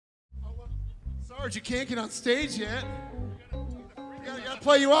Sarge, you can't get on stage yet. Gotta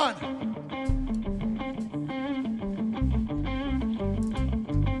play you on.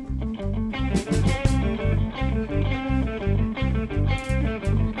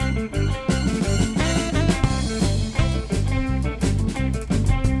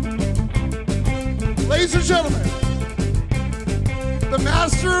 Ladies and gentlemen, the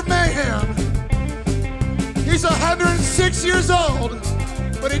master of mayhem. He's 106 years old,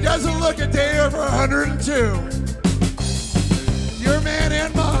 but he doesn't look a day over 102. Your man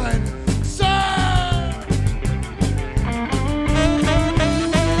and mine, Sir!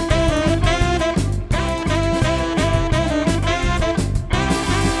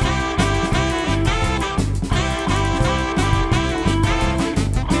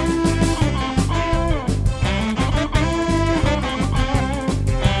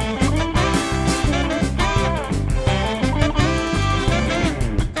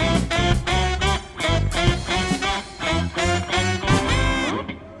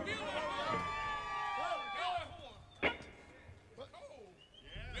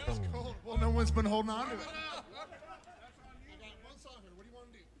 Been holding on to it. I got one song here. What do you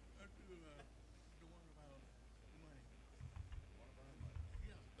want to do? Let's do the one about money.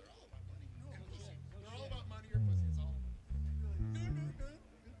 Yeah, they're all about money. No, and pussy. They're all about money or pussy. It's all about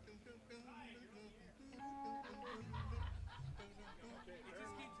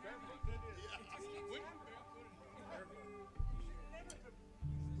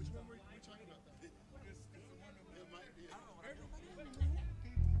Which one were you talking about that? It might be.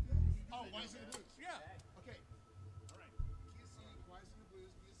 Oh, Wise in the Blues. Yeah. Okay. All right. Key C, Wise in the Blues,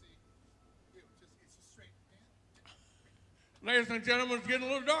 B C. It's just straight. Ladies and gentlemen, it's getting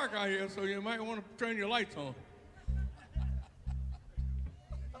a little dark out here, so you might want to turn your lights on.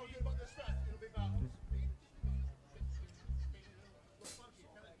 How we do about this fast? It'll be about a little funky,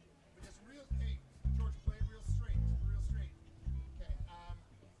 kind of, but just real. Hey, George, play it real straight. Real straight. Okay.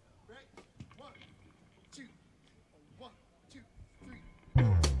 Ready? 1, 2, 1, 2, 3.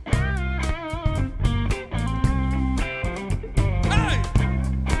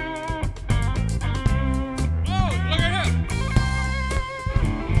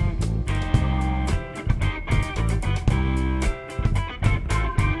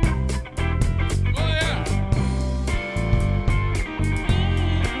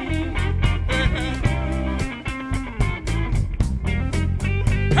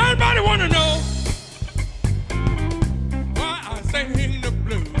 Everybody wanna know why I sing the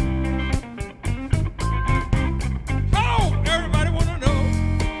blues. Oh, everybody wanna know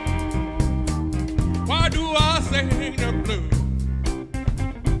why do I sing the blues?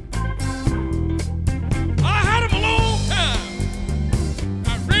 I had them a long time. I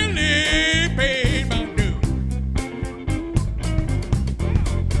really paid my dues.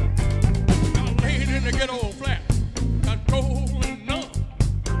 I laid in the ghetto flat, controlling none.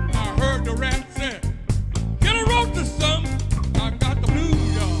 I heard the rat say, get a rope to some, I got the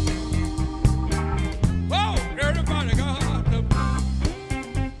blues, y'all. Oh, everybody got the blues.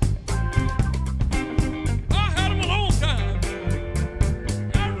 I had them a long time.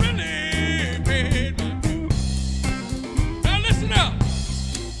 I really paid my dues. Now listen up.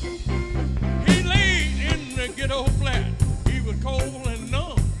 He laid in the ghetto flat. He was cold and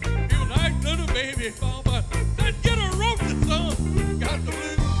numb. He was like little baby farmer. Said, get a rope to some, got the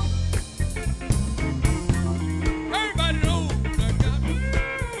blues. Everybody knows I got the blues.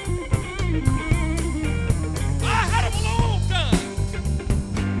 I had them a long time.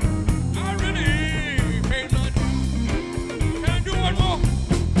 I really paid my dues. Can I do one more?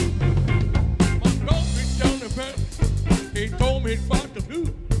 My dog been down the back. He told me about the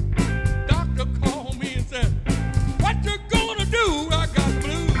blues. Doctor called me and said, what you gonna do? I got the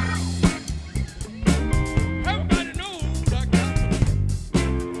blues.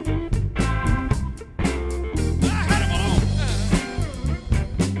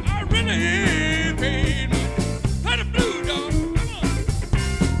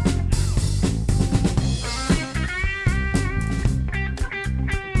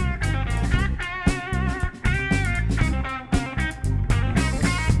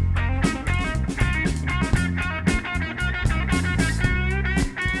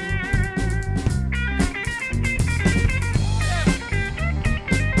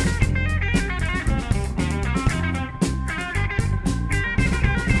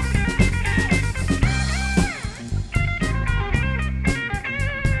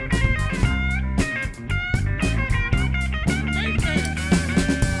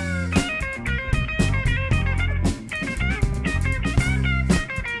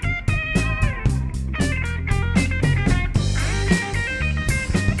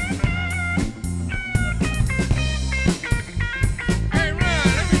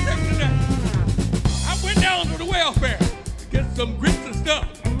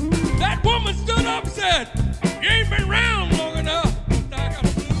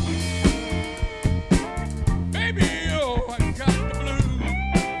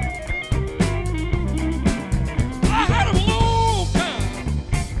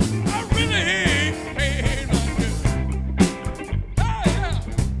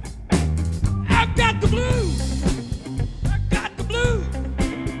 the blues. I got the blues.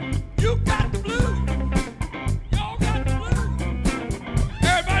 You got the blues. Y'all got the blues.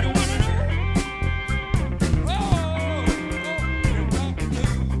 Everybody wanna know? Oh, you got the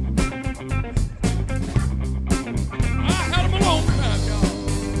blues. I had them a long time, y'all.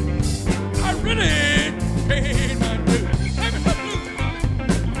 I really paid my dues. Give me some blues.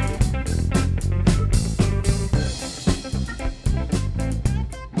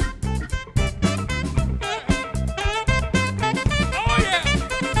 Oh, yeah.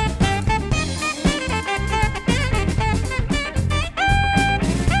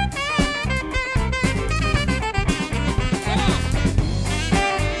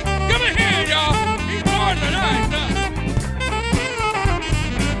 Give me a hand, y'all. He's born tonight, now.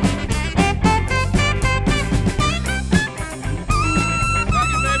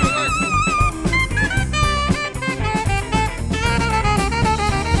 Work it, baby, work it.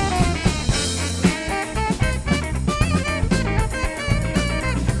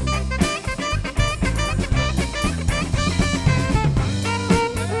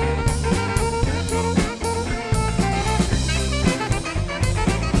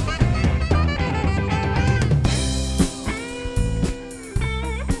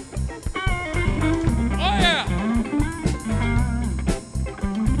 Oh, yeah.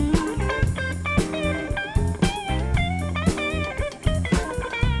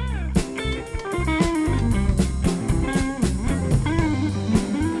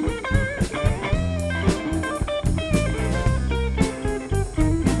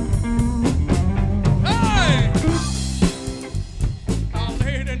 Hey! I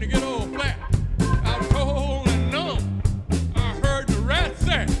laid in the good old flat. I was cold and numb. I heard the rat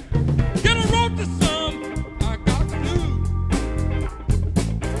say, "Get a rope to some. I got the blues."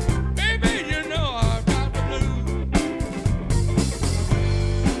 Baby, you know I've got the blues.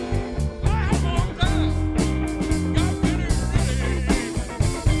 I had them a long time. Got really.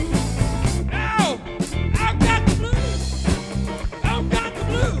 Now, I've got the blues. I've got the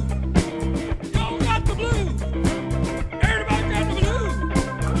blues. Y'all got the blues. Everybody got the blues.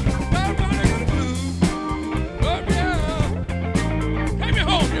 Everybody got the blues. But yeah, take me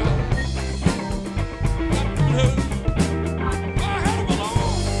home, y'all. Got the blues. I had them a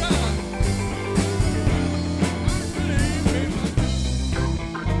long time. I really made my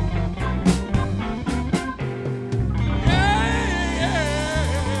yeah.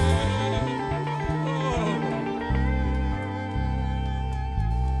 Oh.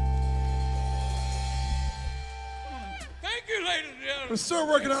 Thank you, ladies and gentlemen. We're still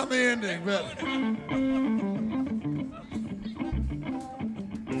working on the ending, but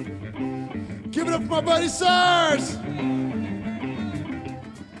give it up for my buddy Sars.